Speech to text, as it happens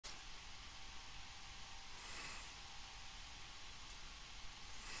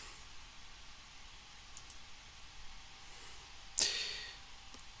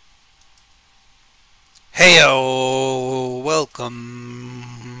Heyo,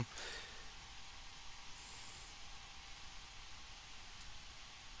 welcome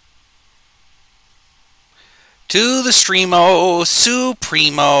to the Streamo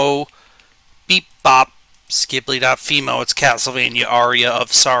Supremo Beep Bop Skibbly.Femo. It's Castlevania Aria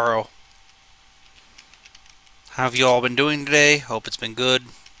of Sorrow. How have you all been doing today? Hope it's been good.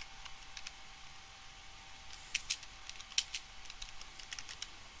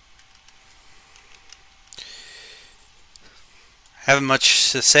 Haven't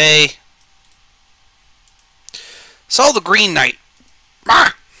much to say. Saw the Green Knight.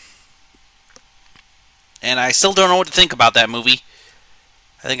 Ah! And I still don't know what to think about that movie.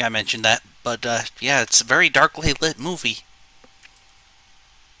 I think I mentioned that. But, yeah, it's a very darkly lit movie.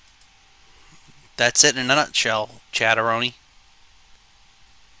 That's it in a nutshell, Chatteroni.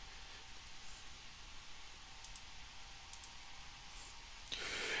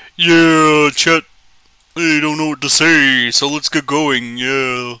 Yeah, Chat. I don't know what to say, so let's get going,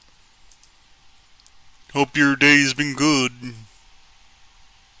 yeah. Hope your day's been good.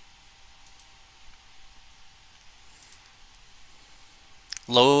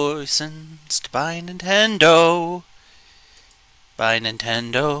 Licensed by Nintendo. By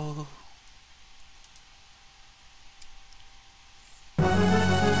Nintendo.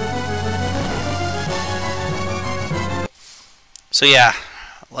 So yeah,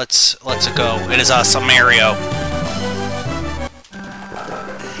 let's go. It is us, Mario.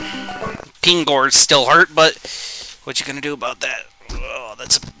 Pingor's still hurt, but what you gonna do about that? Oh,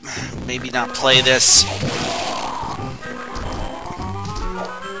 that's maybe not play this.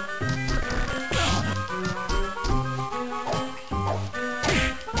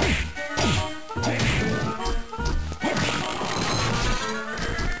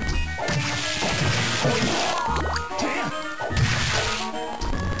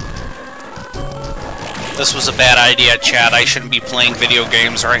 This was a bad idea, chat. I shouldn't be playing video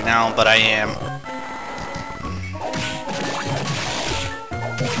games right now, but I am.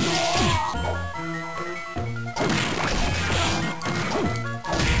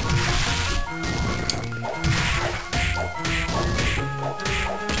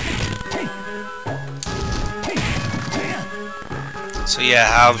 So yeah,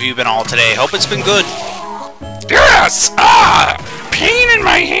 how have you been all today? Hope it's been good. Yes! Ah! Pain in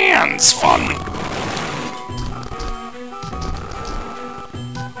my hands! Fun!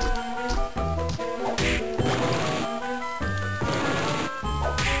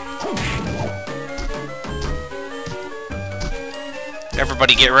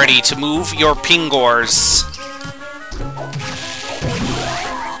 Everybody get ready to move your pingors.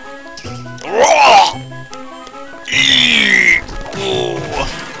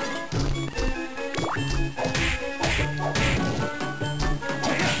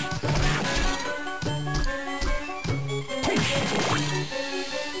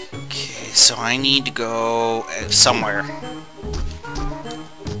 Okay, so I need to go somewhere.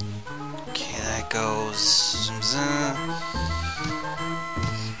 Okay, that goes...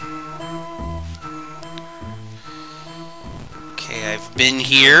 Okay, I've been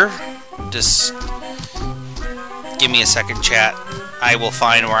here. Just give me a second, chat. I will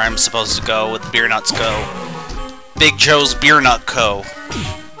find where I'm supposed to go with Beer Nuts Co. Big Joe's Beer Nut Co.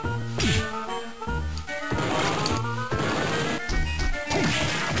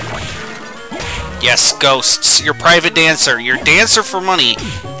 Yes, ghosts. Your private dancer. Your dancer for money.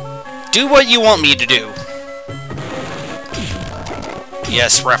 Do what you want me to do.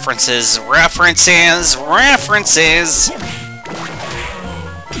 Yes, references. References. References.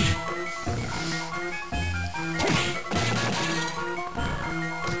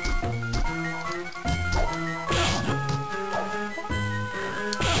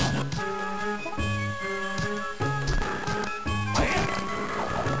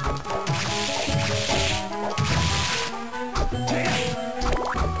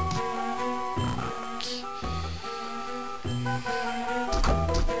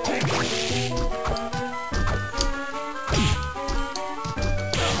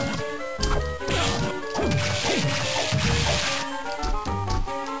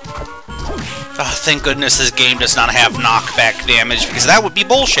 Oh, thank goodness this game does not have knockback damage, because that would be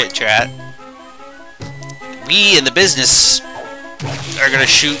bullshit, chat. We in the business are gonna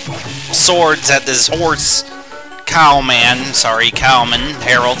shoot swords at this horse cowman, sorry, cowman,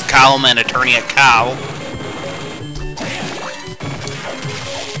 Harold Cowman, attorney at Cow.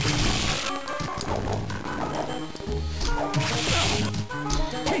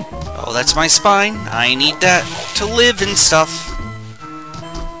 Oh, that's my spine. I need that to live and stuff.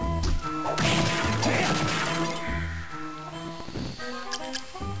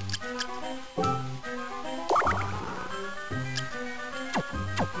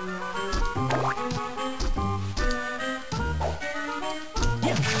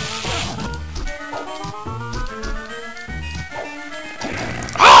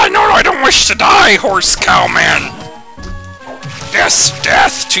 Ah, no, I don't wish to die, horse cow man. Yes,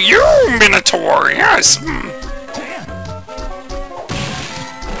 death to you, Minotaur, yes.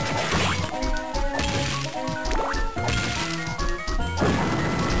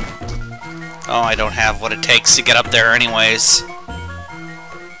 Oh, I don't have what it takes to get up there anyways.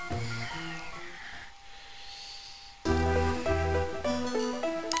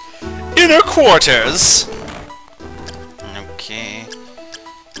 Inner quarters. Okay.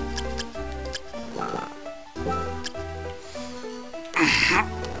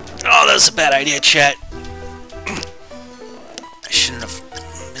 Oh, that's a bad idea, chat. I shouldn't have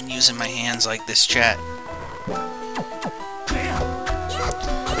been using my hands like this, chat.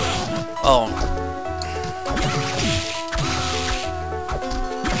 Oh.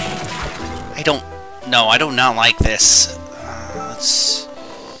 I do not like this. Let's...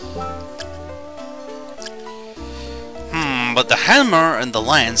 but the hammer and the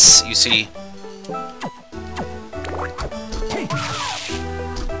lance, you see...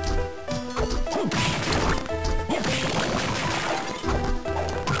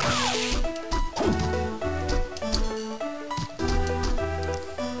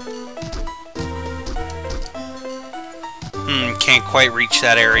 Can't quite reach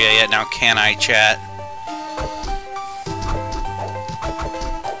that area yet now, can I, chat?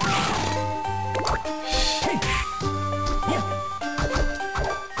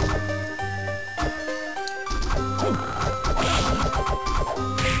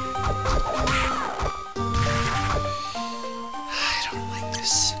 I don't like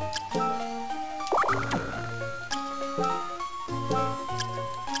this.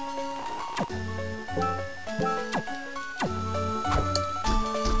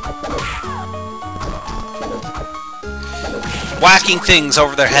 Whacking things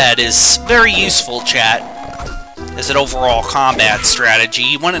over their head is very useful, chat, as an overall combat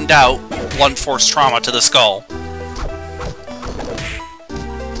strategy. When in doubt, blunt force trauma to the skull.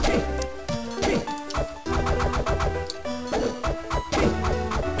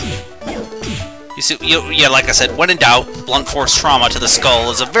 You see, yeah, like I said, when in doubt, blunt force trauma to the skull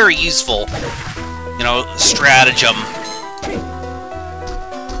is a very useful, you know, stratagem.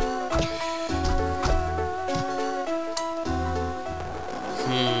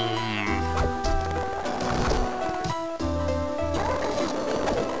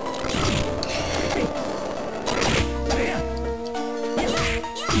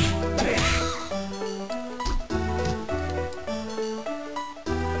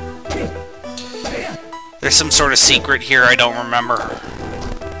 There's some sort of secret here I don't remember.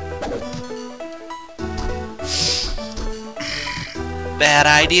 Bad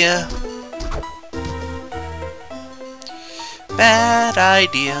idea. Bad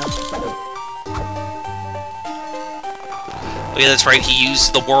idea. Oh yeah, that's right, he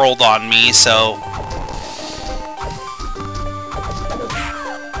used the world on me, so...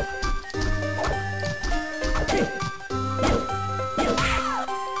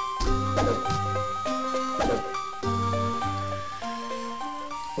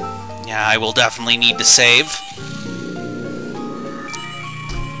 Yeah, I will definitely need to save.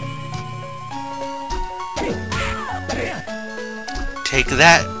 Take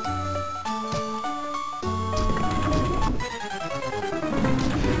that.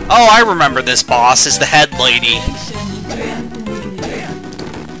 Oh, I remember this boss is the head lady.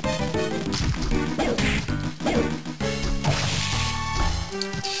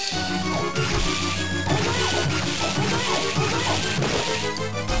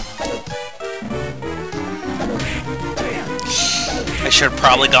 I should have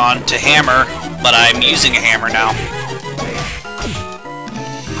probably gone to hammer, but I'm using a hammer now.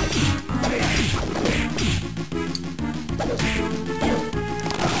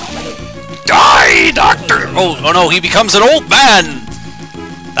 Die, Doctor! Oh no, he becomes an old man!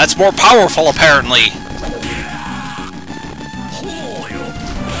 That's more powerful, apparently.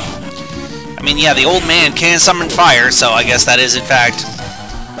 I mean, yeah, the old man can summon fire, so I guess that is, in fact,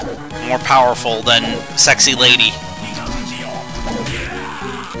 more powerful than Sexy Lady.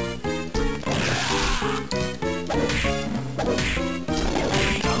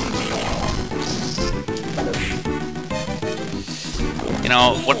 You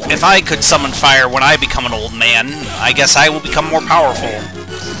know, if I could summon fire when I become an old man, I guess I will become more powerful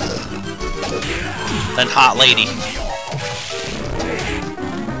than Hot Lady.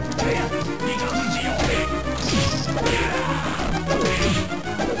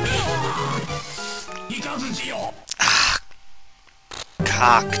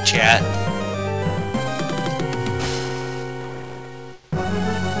 cock, chat.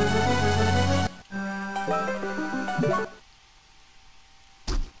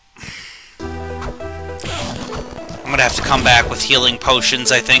 I'm gonna have to come back with healing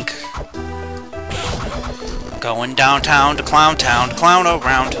potions, I think. Going downtown to Clown Town to clown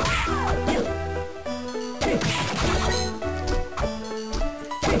around.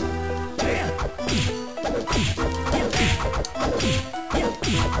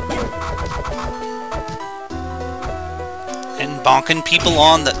 And bonking people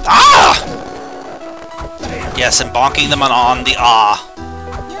on the... Ah! Yes, and bonking them on the ah.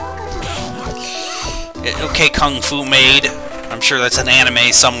 Okay, Kung Fu Maid. I'm sure that's an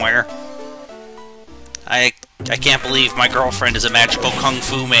anime somewhere. I can't believe my girlfriend is a magical Kung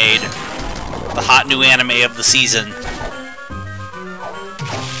Fu Maid. The hot new anime of the season.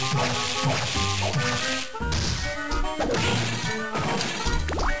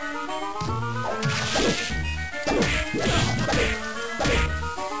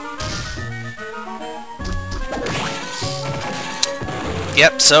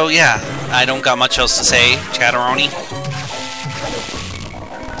 Yep, so yeah, I don't got much else to say, Chatteroni.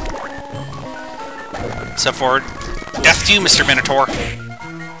 Except for death to you, Mr. Minotaur.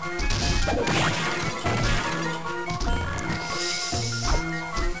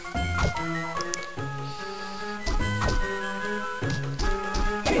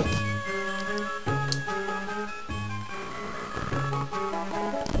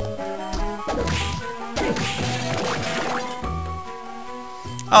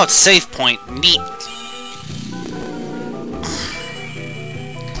 Oh, it's a save point. Neat.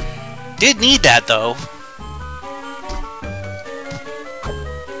 Did need that, though.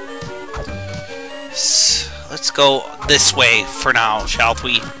 Let's go this way for now, shall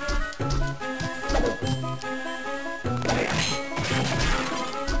we?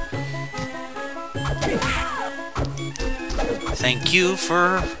 Thank you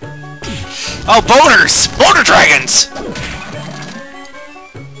for... Oh, boners! Boner dragons!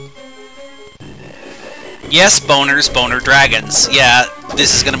 Yes, boners, boner dragons. Yeah,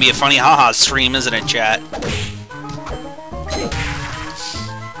 this is gonna be a funny haha stream, isn't it, chat?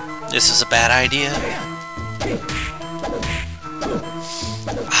 This is a bad idea.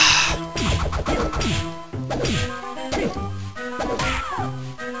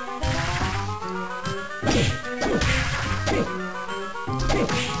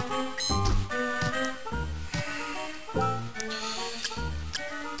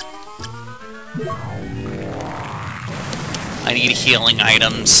 I need healing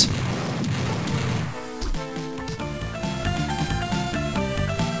items.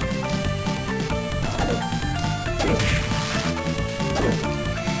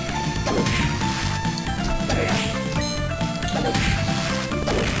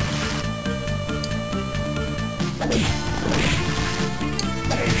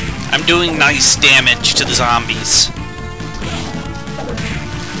 I'm doing nice damage to the zombies.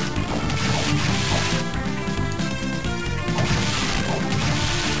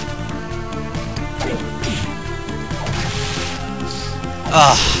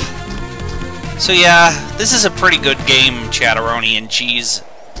 So yeah, this is a pretty good game, Chatteroni and Cheese.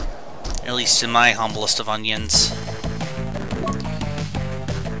 At least in my humblest of onions.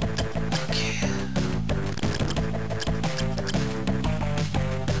 Okay.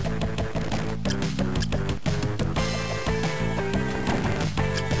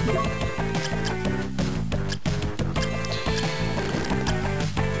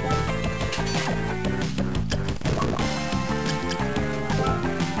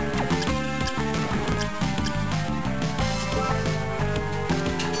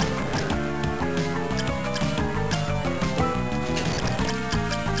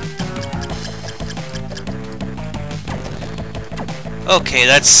 Okay,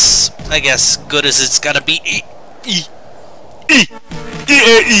 that's, I guess, good as it's gotta be. It's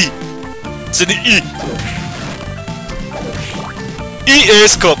an E. E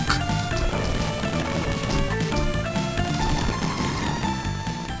is cook.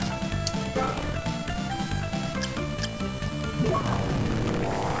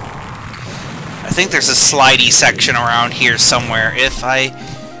 I think there's a slidey section around here somewhere, if I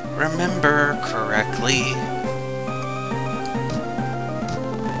remember correctly.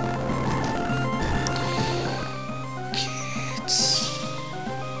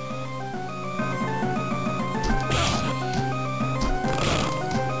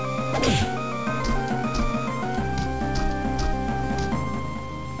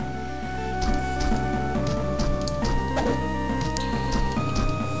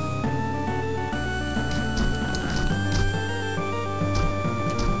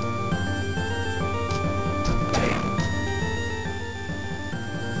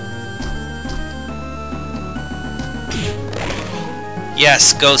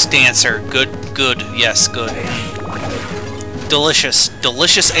 Yes, Ghost Dancer. Good, good, yes, good. Delicious.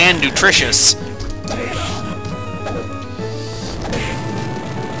 Delicious and nutritious.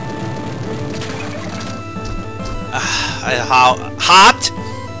 I hopped?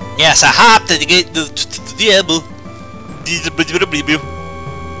 Yes, I hopped to get the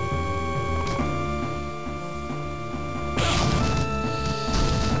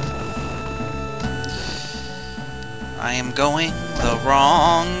I am going the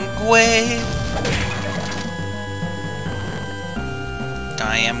wrong way.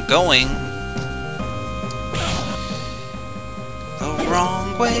 I am going the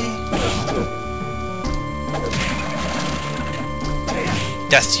wrong way.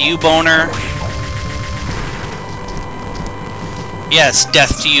 Death to you, boner. Yes,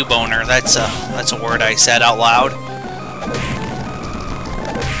 death to you, boner. That's a word I said out loud.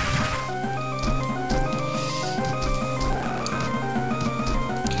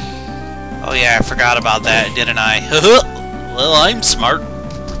 Oh yeah, I forgot about that, didn't I? Well, I'm smart.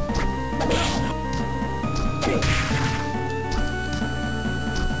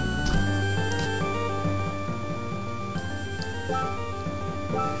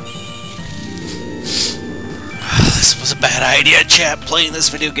 This was a bad idea, chat, playing this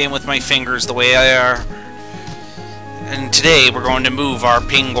video game with my fingers the way I are. And today we're going to move our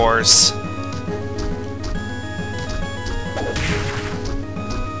pingors.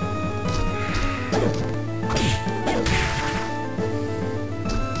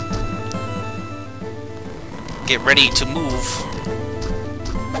 Get ready to move.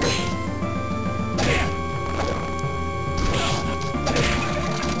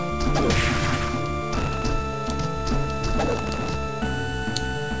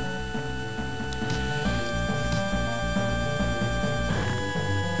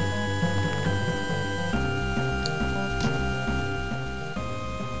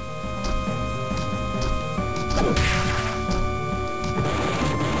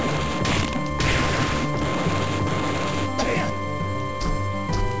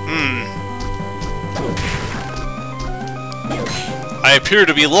 I appear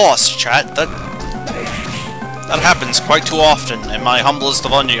to be lost, chat. That happens quite too often in my humblest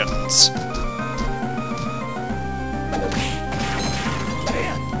of onions.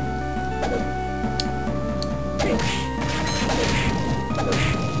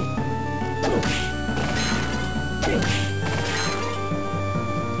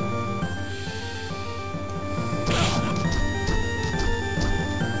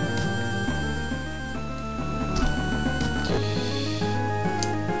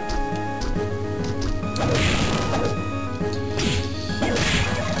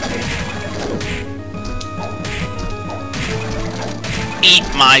 Eat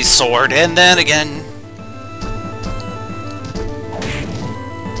my sword, and then again.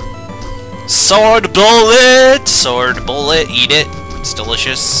 Sword bullet! Sword bullet, eat it. It's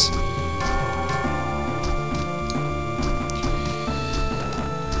delicious.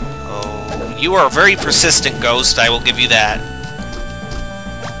 Oh, you are a very persistent ghost, I will give you that.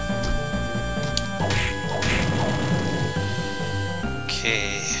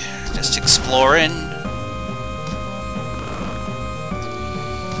 Okay, just exploring.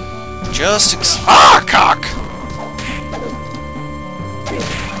 Ah, cock!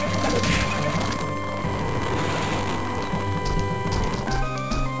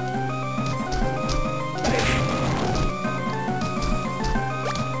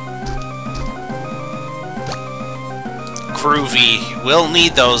 Groovy. We'll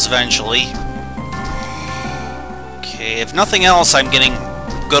need those eventually. Okay, if nothing else, I'm getting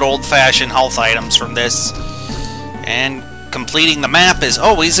good old-fashioned health items from this. And completing the map is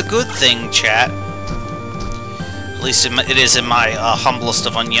always a good thing, chat. At least it is in my humblest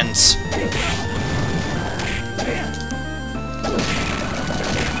of onions.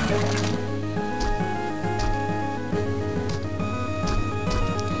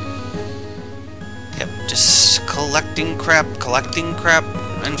 Yep, just collecting crap,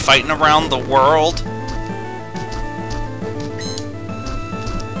 and fighting around the world.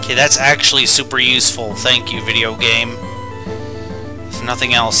 Okay, that's actually super useful. Thank you, video game. If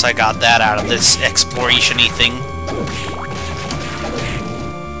nothing else, I got that out of this exploration-y thing.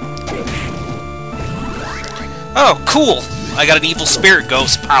 Oh, cool! I got an evil spirit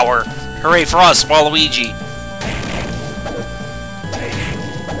ghost power. Hooray for us, Waluigi.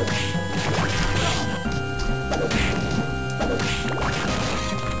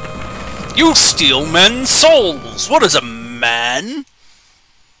 You steal men's souls! What is a man?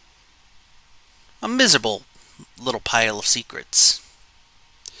 A miserable little pile of secrets.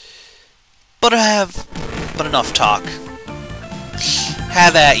 But enough talk.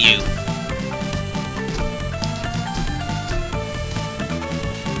 Have at you.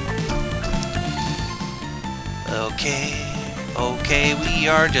 Okay, we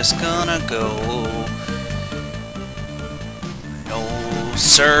are just gonna go. No,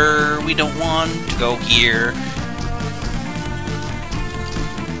 sir, we don't want to go here.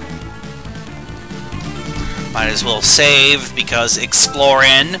 Might as well save, because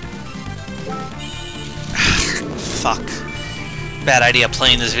exploring. Fuck. Bad idea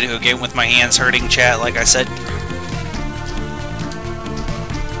playing this video game with my hands hurting, chat, like I said.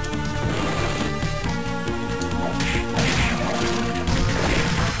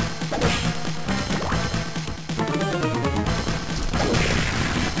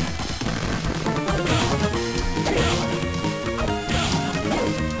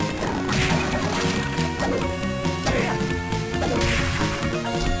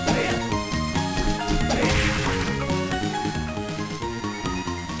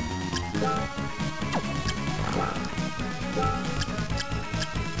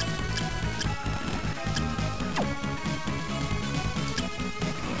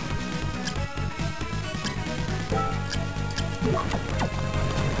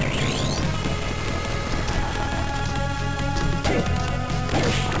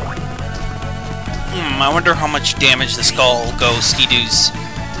 I wonder how much damage the skull ghosty does.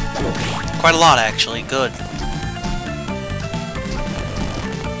 Quite a lot, actually. Good.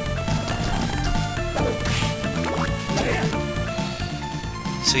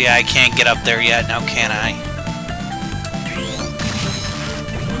 So yeah, I can't get up there yet, now can I?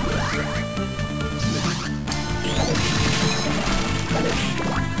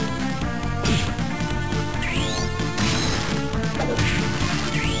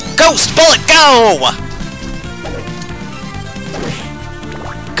 Ghost bullet, go!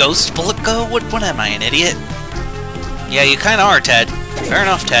 Ghost bullet, go? What am I, an idiot? Yeah, you kinda are, Ted. Fair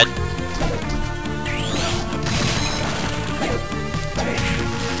enough, Ted.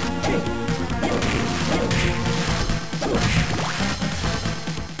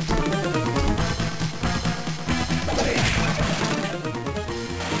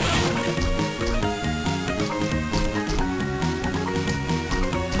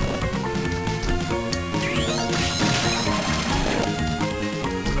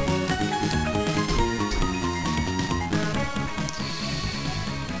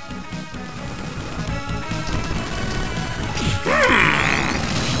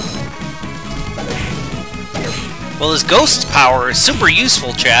 Well, his ghost power is super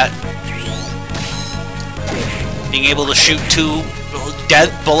useful, chat. Being able to shoot two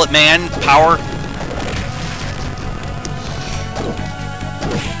dead bullet man power.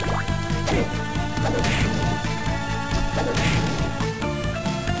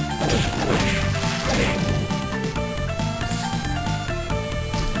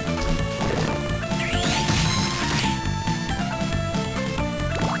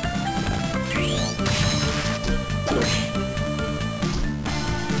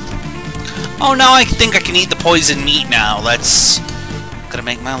 Oh, now I think I can eat the poison meat now. That's gonna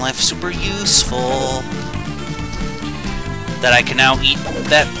make my life super useful. That I can now eat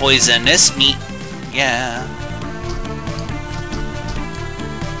that poisonous meat. Yeah.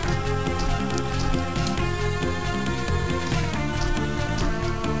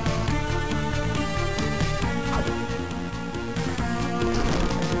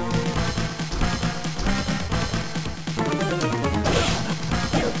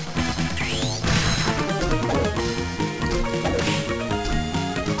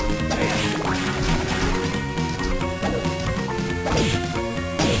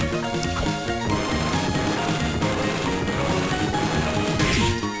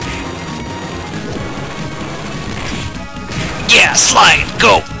 Yeah, slide!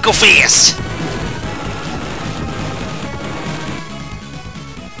 Go! Go fast!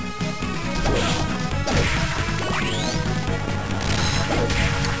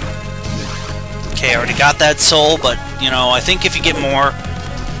 Okay, I already got that soul, but, you know, I think if you get more,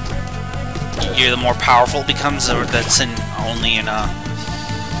 the more powerful it becomes. That's only in a...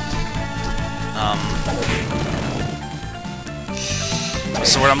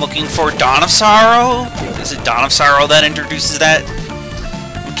 So what I'm looking for, Dawn of Sorrow? Is it Dawn of Sorrow that introduces that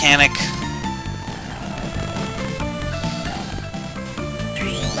mechanic?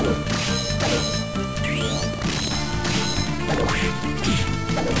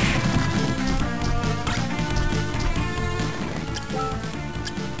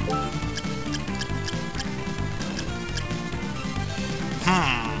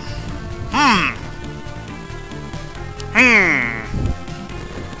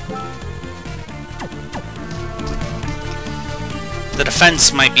 The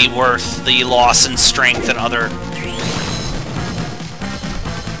defense might be worth the loss in strength and other...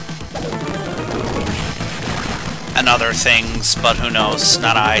 and other things, but who knows?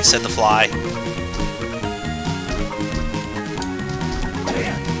 Not I, said the fly.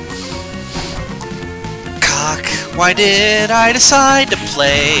 Cock, why did I decide to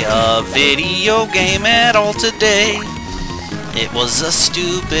play a video game at all today? It was a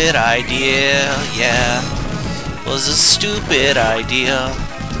stupid idea, yeah. It was a stupid idea.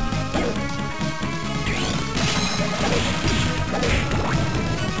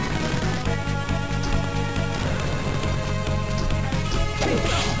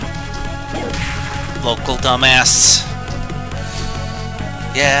 Local dumbass.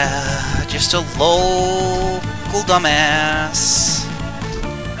 Yeah, just a local dumbass.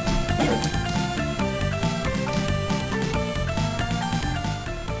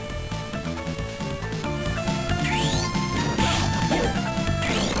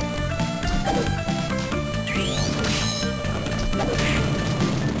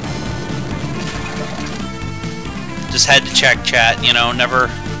 Just had to check, chat, you know, never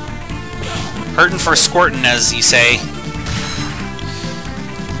hurtin' for squirtin', as you say.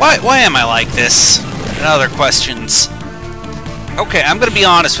 Why am I like this? And other questions. Okay, I'm gonna be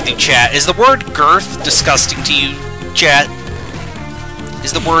honest with you, chat. Is the word girth disgusting to you, chat?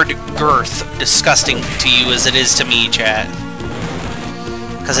 Is the word girth disgusting to you as it is to me, chat?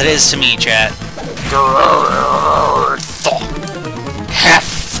 Because it is to me, chat. Girth.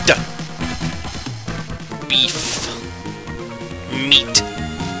 Heft. Beef. Meat.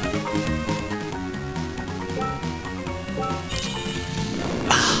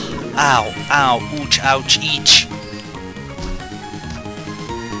 Ow, ow, ooch, ouch, each.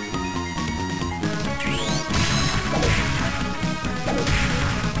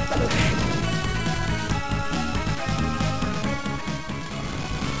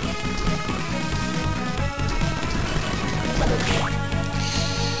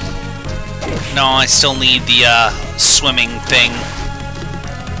 No, I still need the swimming thing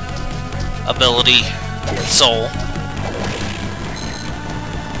ability soul.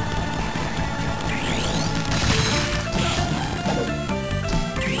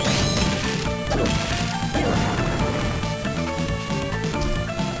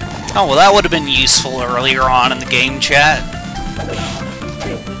 Oh, well, that would have been useful earlier on in the game, chat.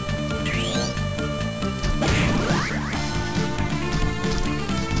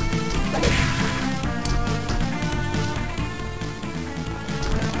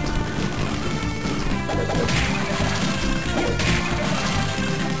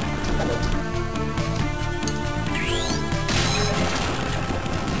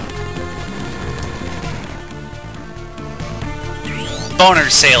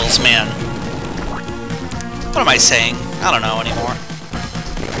 Boner salesman. What am I saying? I don't know anymore.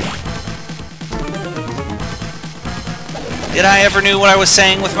 Did I ever knew what I was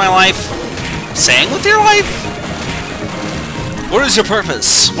saying with my life? Saying with your life? What is your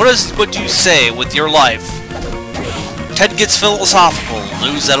purpose? What do you say with your life? Ted gets philosophical.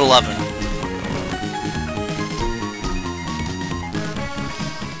 News at 11.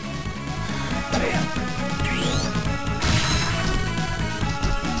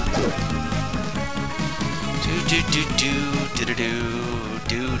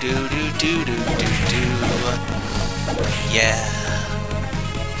 Yeah.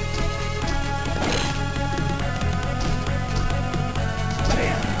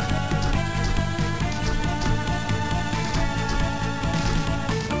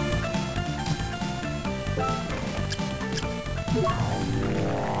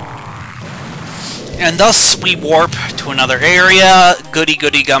 And thus we warp to another area. Goody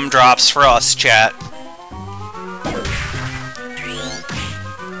goody gumdrops for us, chat.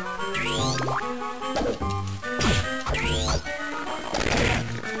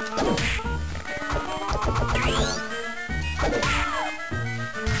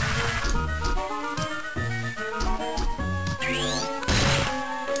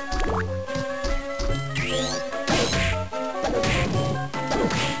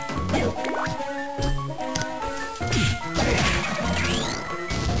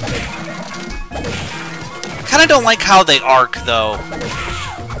 I don't like how they arc, though.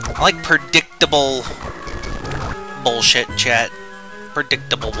 I like predictable bullshit, chat.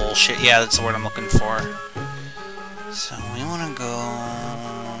 Predictable bullshit. Yeah, that's the word I'm looking for. So, we want to go...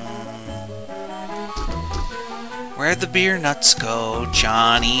 Where'd the beer nuts go?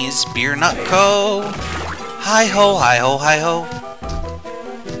 Johnny's Beer Nut Co. Hi-ho, hi-ho, hi-ho.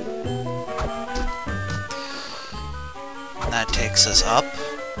 And that takes us up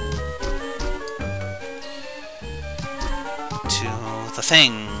to the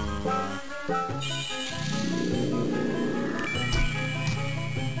thing.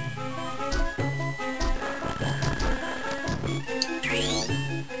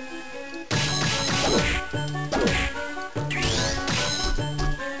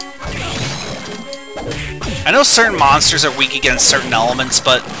 I know certain monsters are weak against certain elements,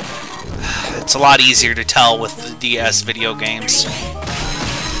 but it's a lot easier to tell with the DS video games.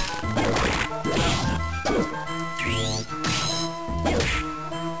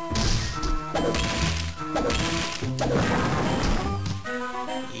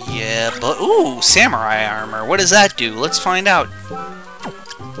 Yeah, but ooh, samurai armor. What does that do? Let's find out.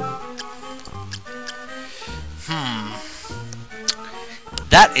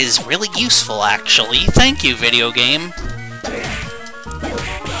 That is really useful, actually. Thank you, video game.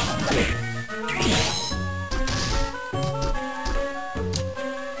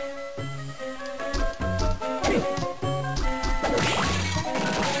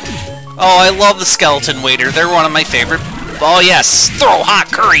 Oh, I love the skeleton waiter. They're one of my favorite. Oh yes, throw hot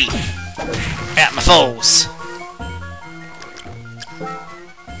curry at my foes.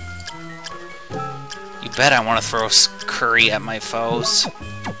 You bet I want to throw curry at my foes.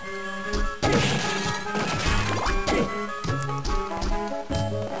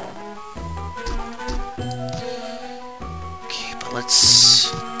 Okay, but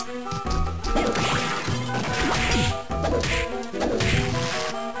let's...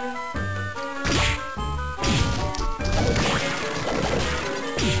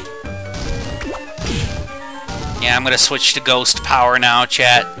 Yeah, I'm gonna switch to ghost power now,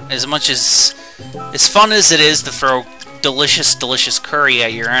 chat. As much as fun as it is to throw delicious, delicious curry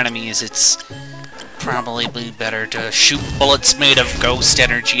at your enemies, it's probably better to shoot bullets made of ghost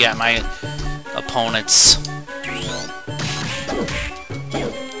energy at my opponents.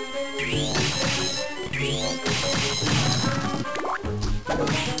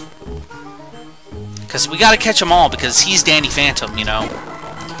 Because we gotta catch them all, because he's Danny Phantom, you know?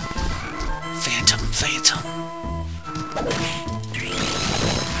 Phantom.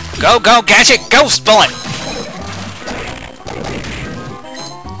 Go, go, gadget, ghost bullet!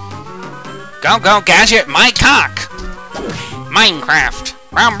 Go, go, gadget, my cock! Minecraft,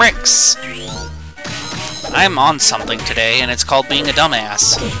 round bricks! I'm on something today, and it's called being a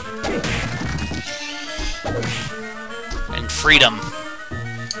dumbass. And freedom.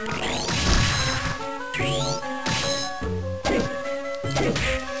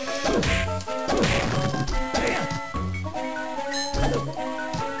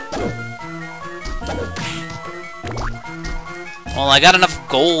 Well, I got enough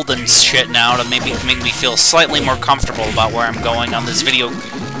gold and shit now to maybe make me feel slightly more comfortable about where I'm going on this video.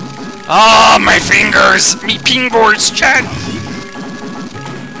 Oh, my fingers! Me pingboards, chat!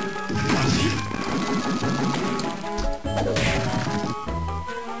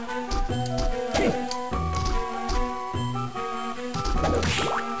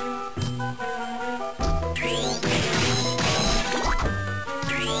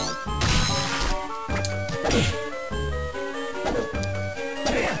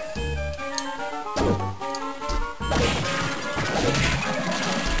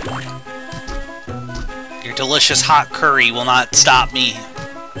 Your delicious hot curry will not stop me.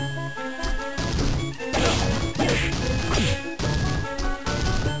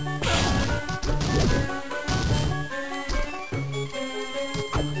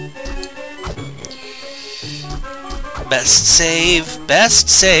 Best save, best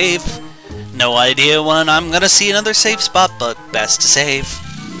save. No idea when I'm gonna see another save spot, but best to save.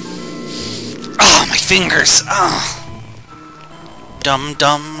 Oh, my fingers! Oh.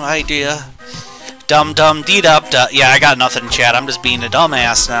 Dumb idea. Dum dee dup duh. Yeah, I got nothing, chat. I'm just being a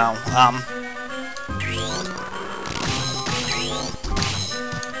dumbass now.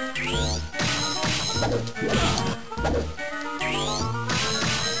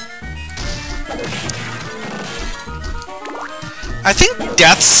 I think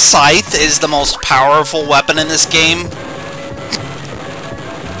Death's Scythe is the most powerful weapon in this game.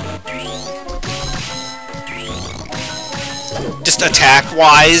 Just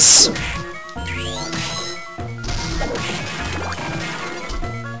attack-wise.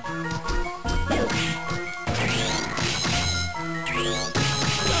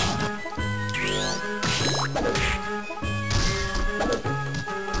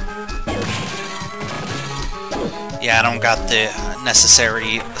 Yeah, I don't got the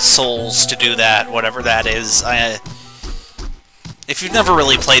necessary souls to do that, whatever that is. If you've never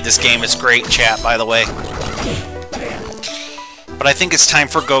really played this game, it's great, chat, by the way. But I think it's time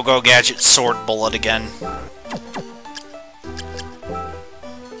for Go-Go Gadget Sword Bullet again.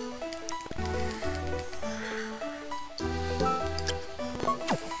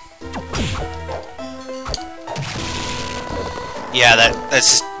 Yeah,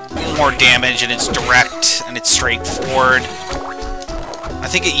 that's more damage, and it's direct, and it's straightforward. I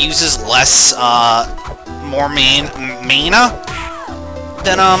think it uses less, more mana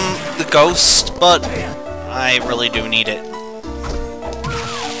than, the Ghost, but I really do need it.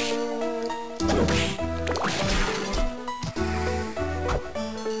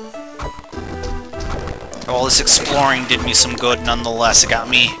 All this exploring did me some good nonetheless. It got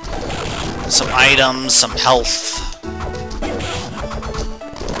me some items, some health.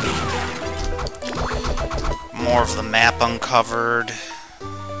 More of the map uncovered.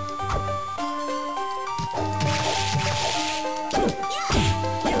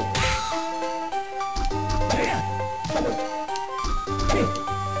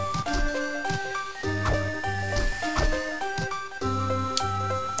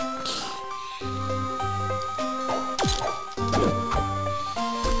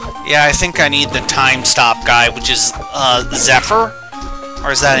 Yeah, I think I need the time stop guy, which is, Zephyr?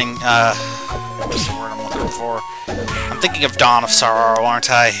 Or is that in, what's the word I'm looking for? I'm thinking of Dawn of Sorrow, aren't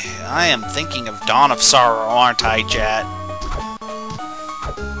I? I am thinking of Dawn of Sorrow, aren't I, chat?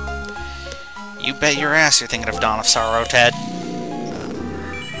 You bet your ass you're thinking of Dawn of Sorrow, Ted.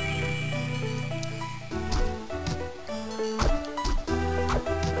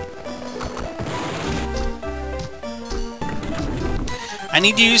 I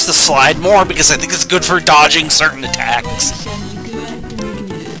need to use the slide more because I think it's good for dodging certain attacks.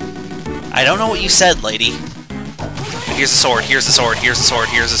 I don't know what you said, lady. Here's the sword, here's the sword, here's the sword,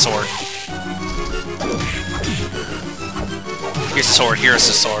 here's the sword. Here's the sword, here's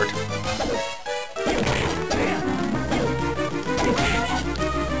the sword.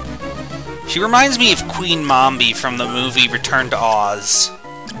 She reminds me of Queen Mombi from the movie Return to Oz.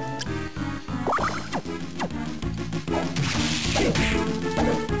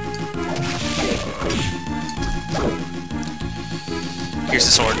 Here's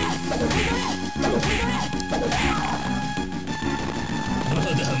the sword.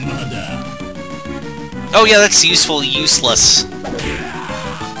 Oh yeah, that's useful, useless.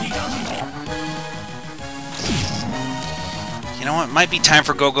 You know what? It might be time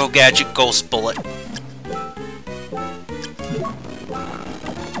for Go-Go Gadget Ghost Bullet.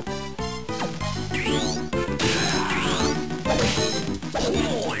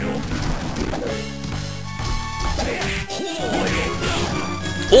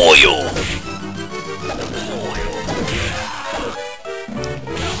 Oil!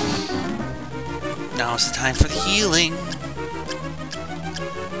 Now is the time for the healing.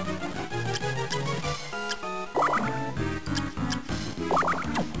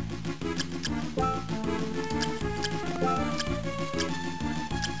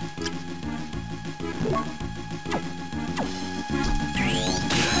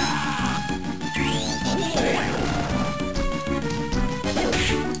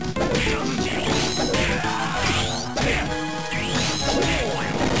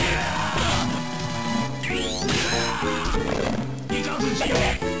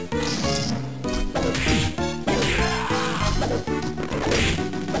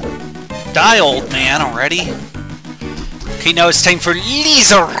 Die, old man, already. Okay, now it's time for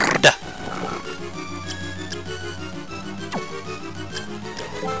Lizard!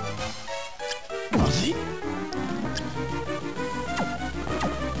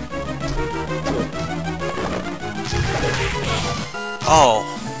 Oh.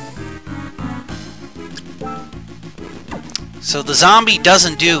 So the zombie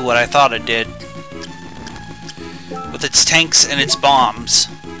doesn't do what I thought it did. With its tanks and its bombs.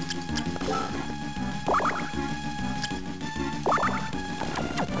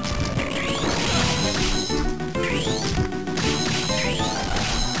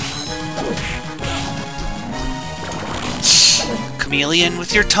 Chameleon,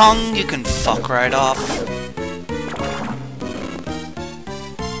 with your tongue, you can fuck right off.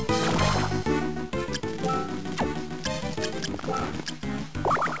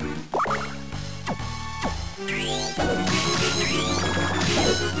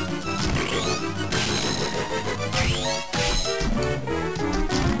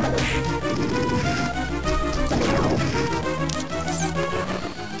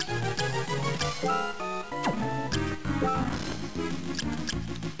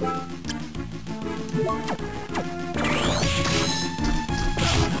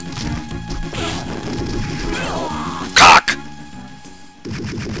 Cock!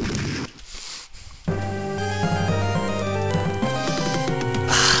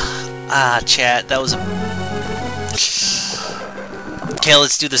 Chat, that was a... Okay,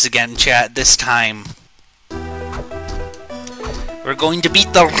 let's do this again, chat. This time, we're going to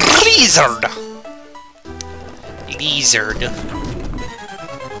beat the lizard! Lizard.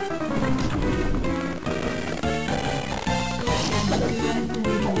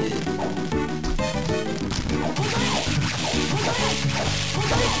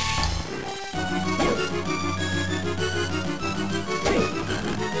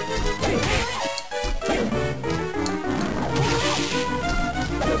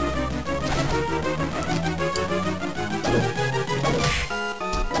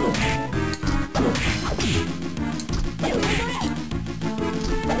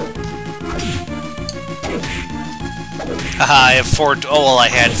 Haha, I have 4... Oh, well, I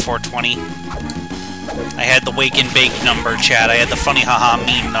had 420. I had the wake and bake number, chat. I had the funny haha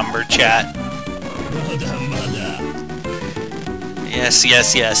meme number, chat. Yes,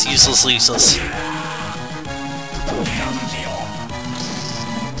 yes, yes. Useless, useless.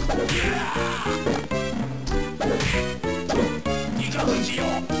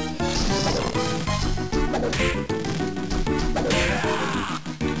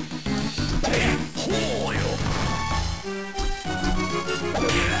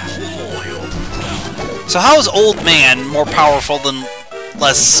 So how is Old Man more powerful than...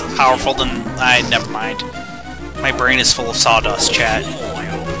 less powerful than... never mind. My brain is full of sawdust, chat.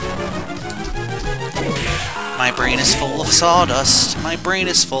 My brain is full of sawdust. My brain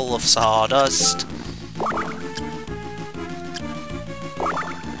is full of sawdust.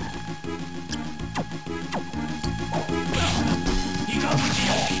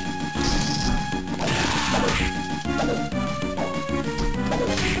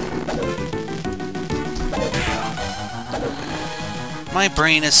 My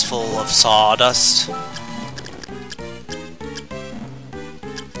brain is full of sawdust.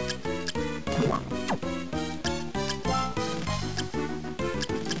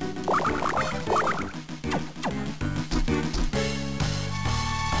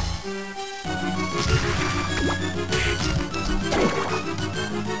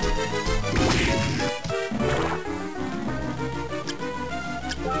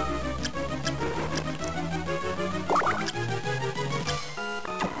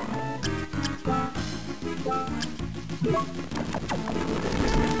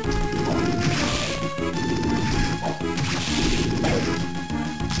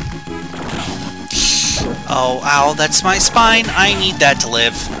 Oh, ow, that's my spine. I need that to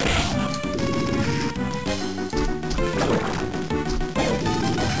live.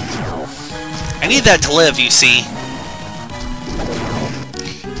 I need that to live, you see.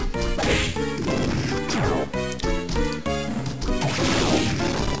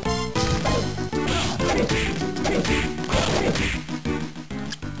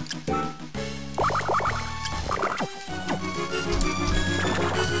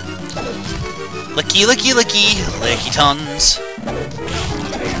 Licky, licky, licky, licky tons.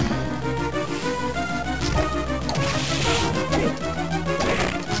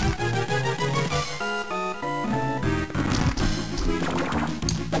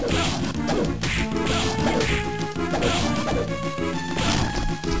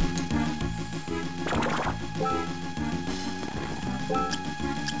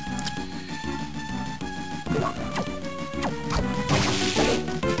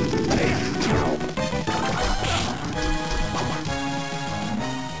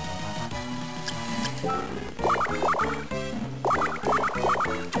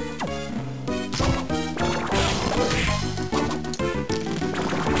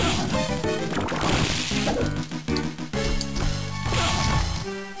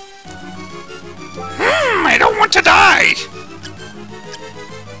 I don't want to die!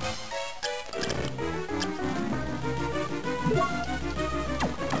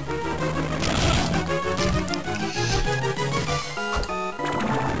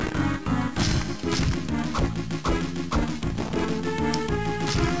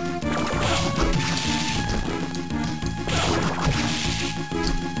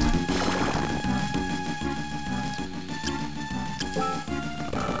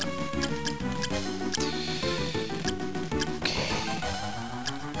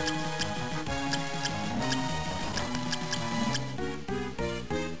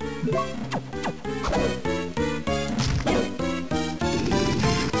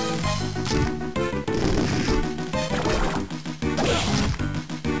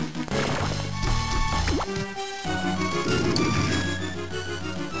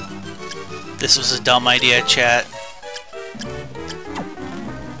 This was a dumb idea, chat.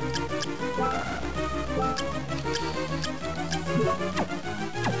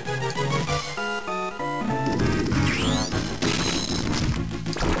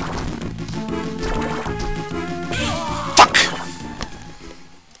 Fuck!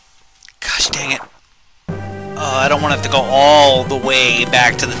 Gosh dang it. I don't want to have to go all the way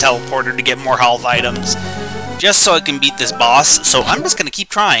back to the teleporter to get more health items. Just so I can beat this boss, so I'm just gonna keep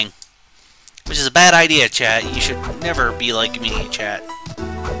trying. Which is a bad idea, chat. You should never be like me, chat.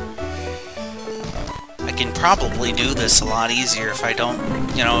 I can probably do this a lot easier if I don't,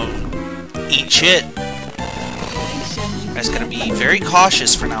 you know, eat shit. I'm just gonna be very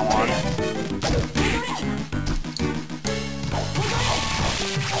cautious from now on.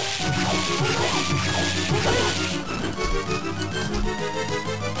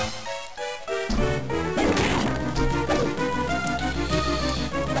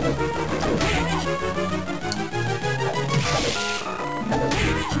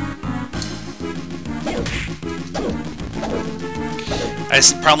 I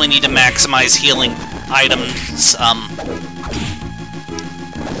probably need to maximize healing items, and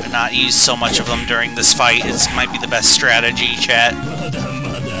not use so much of them during this fight. It might be the best strategy, chat.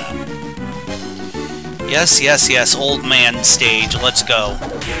 Yes, yes, yes, old man stage, let's go.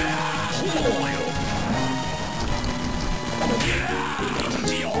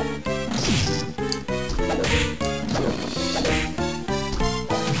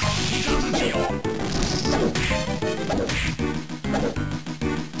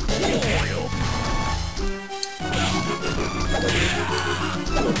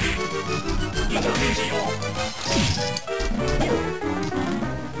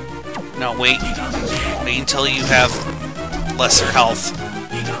 No, wait. Wait until you have lesser health.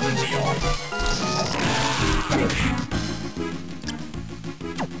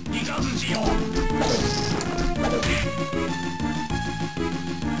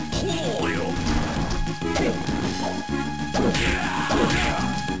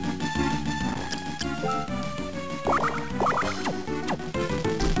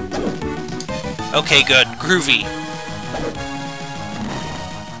 Okay, good. Groovy.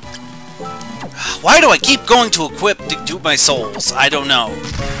 Why do I keep going to equip to do my souls? I don't know.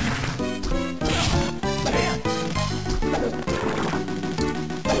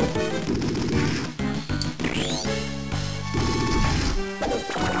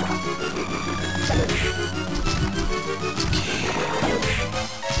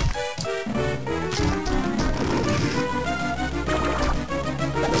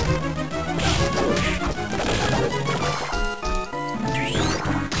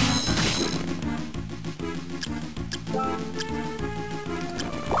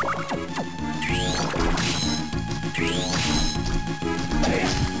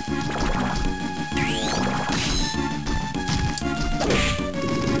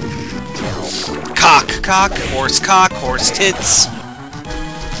 Cock, horse tits.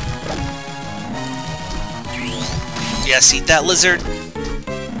 Yes, eat that lizard.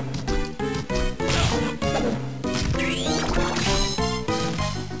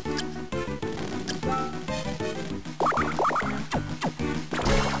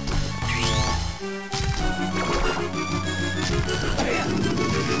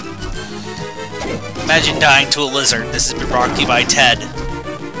 Imagine dying to a lizard. This has been brought to you by Ted.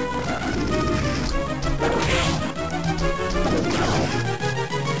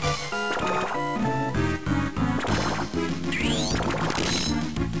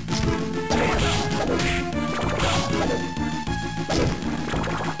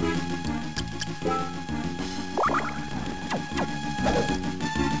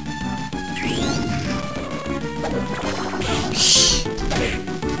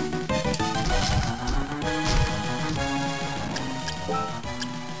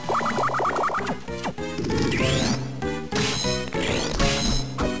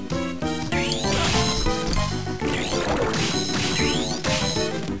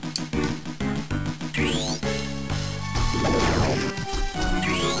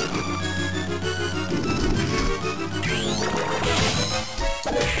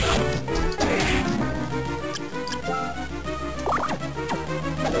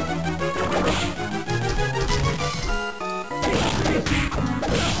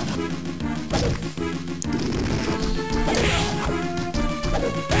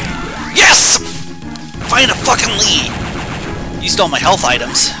 Find a fucking lead! Used all my health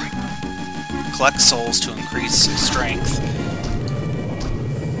items. Collect souls to increase strength.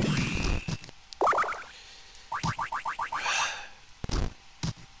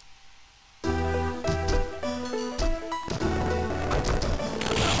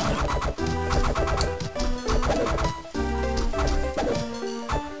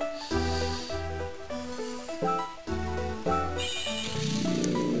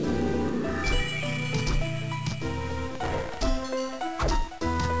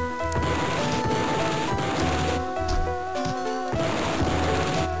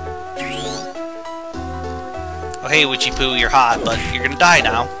 Hey, Witchy Poo, you're hot, but you're gonna die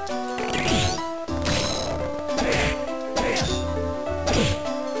now.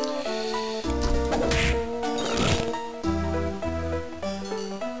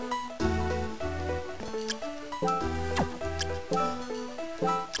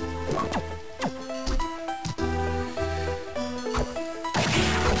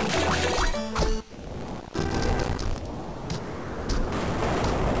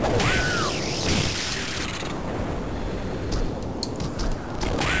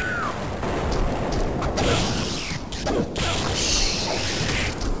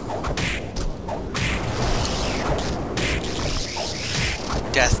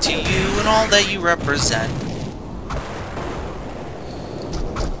 Death to you and all that you represent.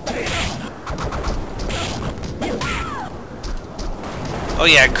 Oh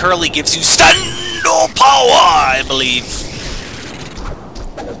yeah, Curly gives you Stando Power, I believe.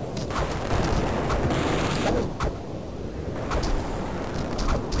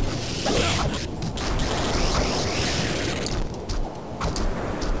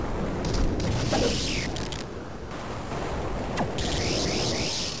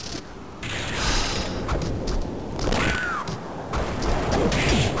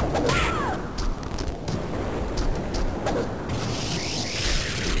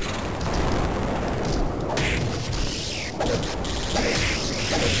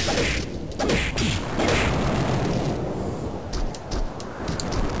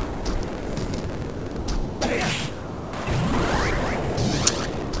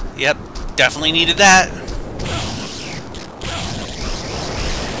 Yep, definitely needed that.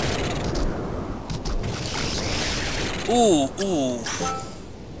 Ooh, ooh.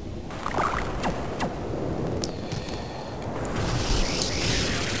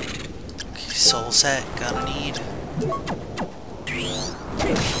 Okay, soul set, gonna need.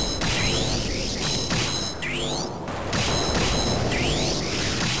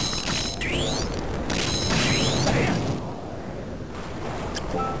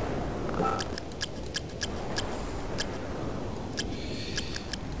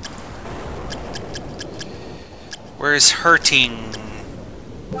 Where's hurting?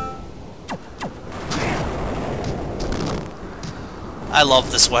 I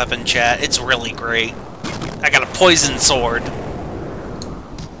love this weapon, chat. It's really great. I got a poison sword.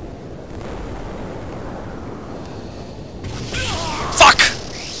 Fuck!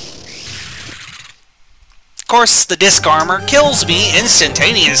 Of course, the disc armor kills me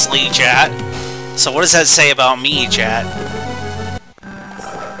instantaneously, chat. So what does that say about me, chat?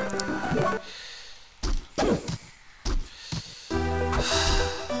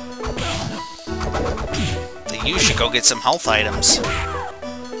 You should go get some health items.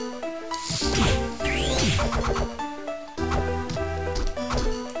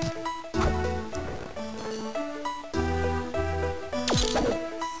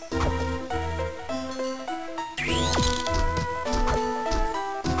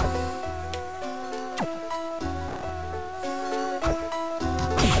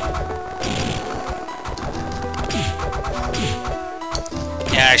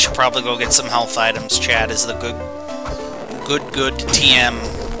 Yeah, I should probably go get some health items. Chat is the good TM.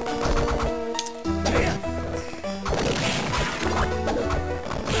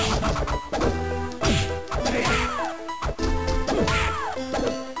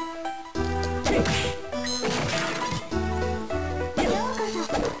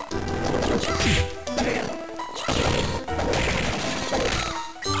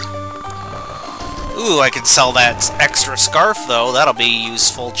 Ooh, I could sell that extra scarf, though. That'll be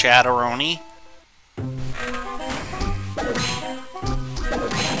useful, Chatteroni.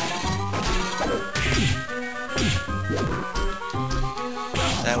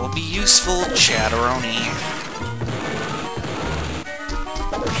 That will be useful, Chatteroni.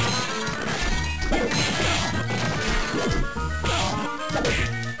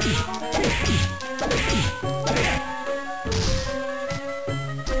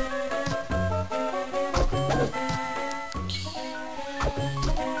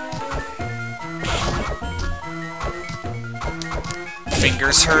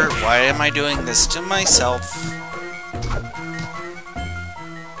 Fingers hurt. Why am I doing this to myself?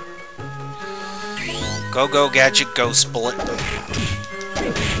 Go, go, gadget, ghost bullet.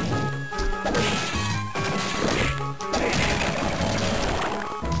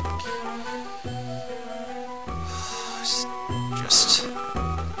 Just...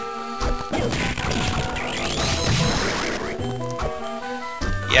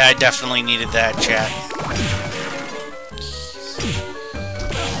 Yeah, I definitely needed that, chat.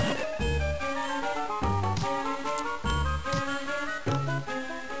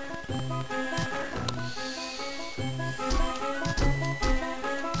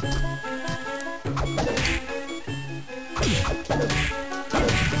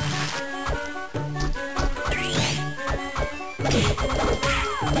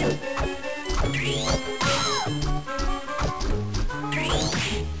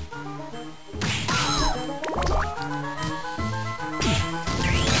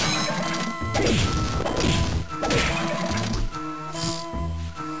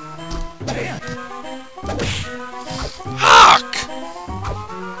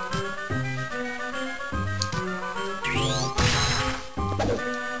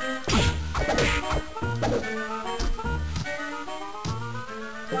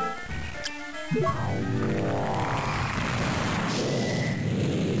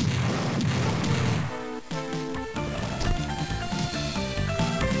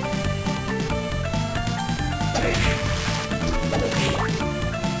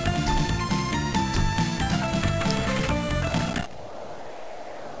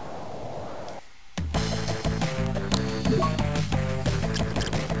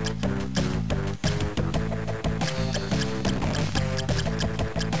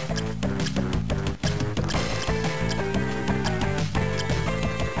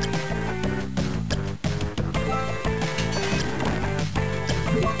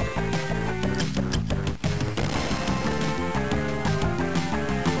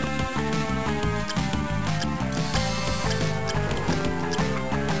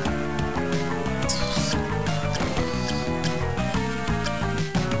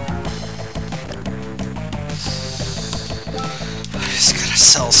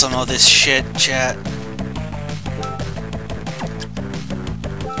 sell some of this shit, chat.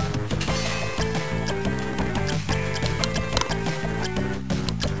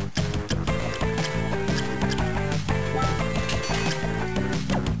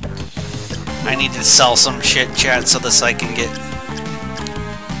 I need to sell some shit, chat, so this I can get...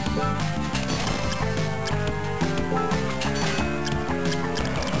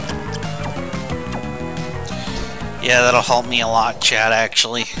 Yeah, that'll help me a lot, chat,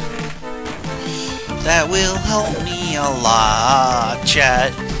 actually. That will help me a lot,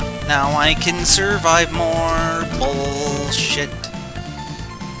 chat. Now I can survive more bullshit.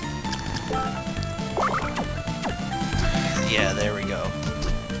 Yeah, there we go.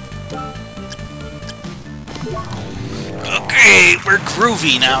 Okay, we're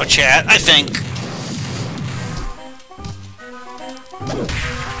groovy now, chat, I think.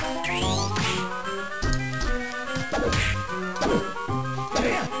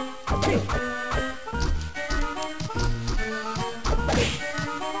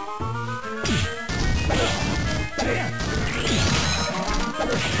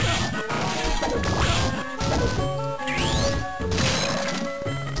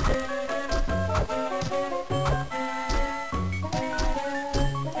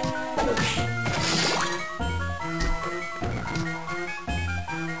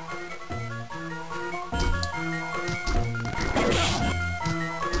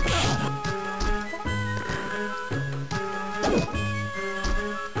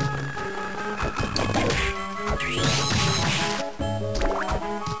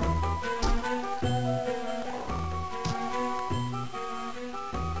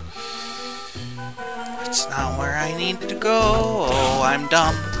 It's not where I need to go. Oh, I'm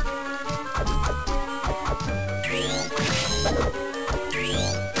dumb.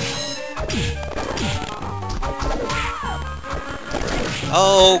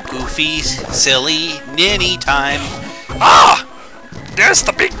 Oh, goofy, silly, ninny time. Ah! There's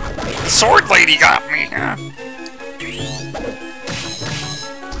the big sword lady got me.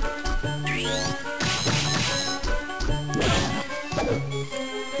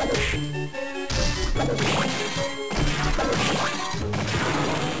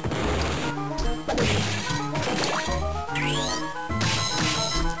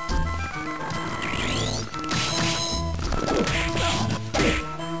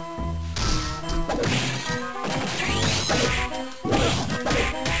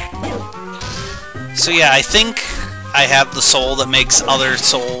 So yeah, I think I have the soul that makes other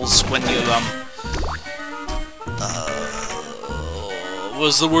souls when you,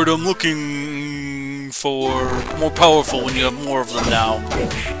 what's the word I'm looking for? More powerful when you have more of them now.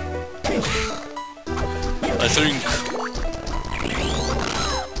 I think.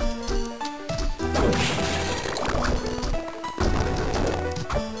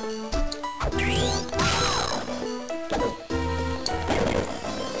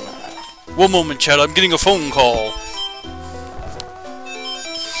 One moment, chat, I'm getting a phone call.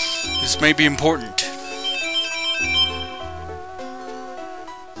 This may be important.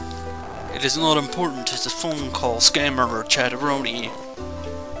 It is not important, it's a phone call, scammer or chatteroni.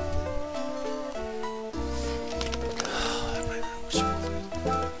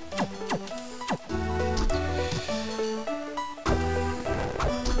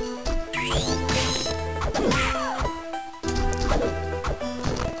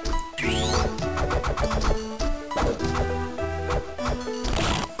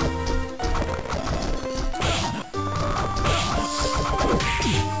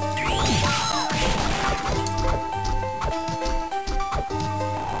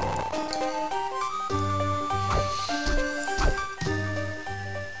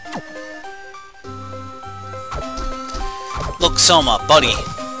 Look, Soma, buddy.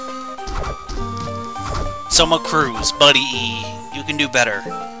 Soma Cruz, buddy E. You can do better.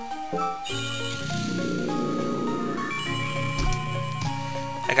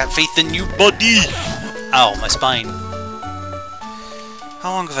 I got faith in you, buddy! Ow, my spine.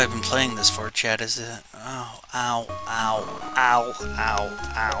 How long have I been playing this for, chat? Is it... Oh, ow, ow, ow, ow,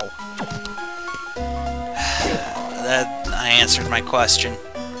 ow. That... I answered my question.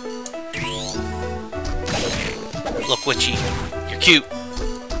 Look, Witchy. You're cute.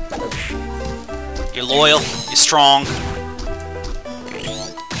 You're loyal. You're strong.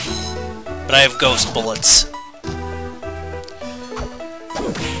 But I have ghost bullets.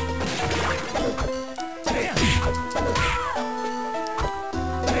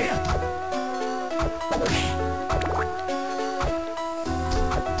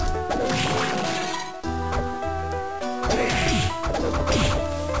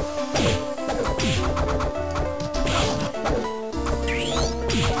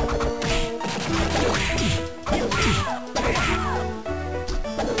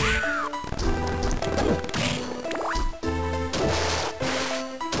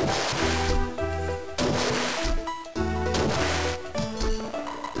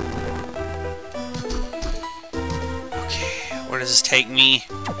 does this take me?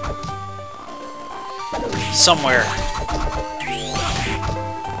 Somewhere.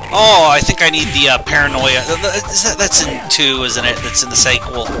 Oh, I think I need the paranoia. That's in 2, isn't it? That's in the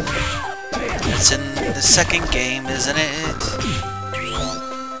sequel. That's in the second game, isn't it?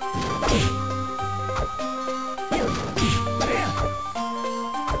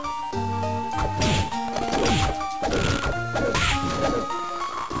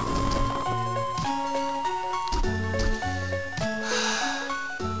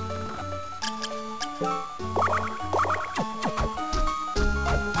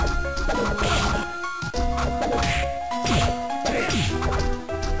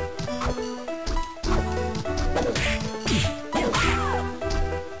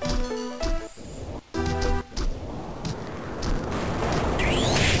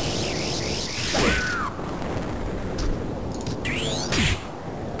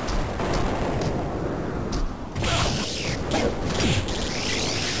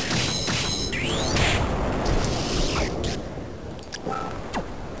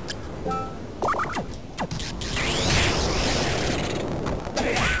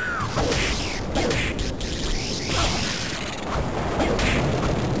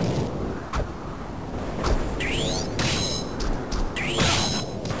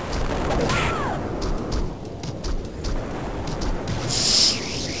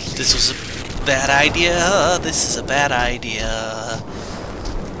 This was a bad idea. This is a bad idea.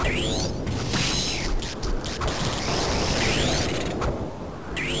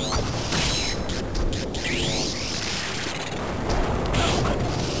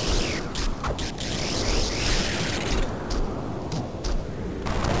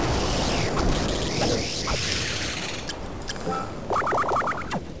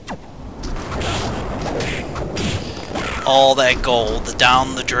 All that gold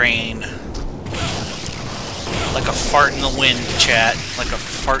down the drain. Like a fart in the wind, chat. Like a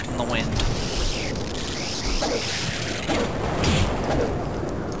fart in the wind.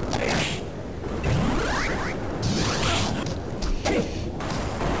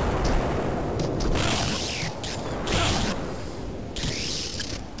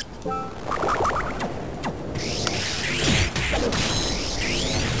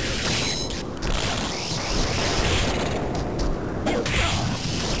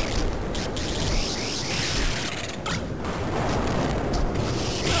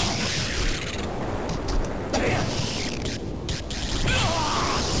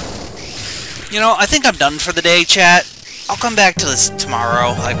 You know, I think I'm done for the day, chat. I'll come back to this tomorrow,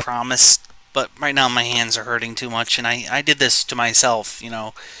 I promise. But right now my hands are hurting too much, and I did this to myself, you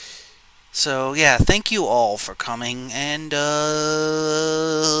know. So, yeah, thank you all for coming, and,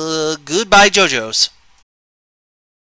 goodbye, JoJo's.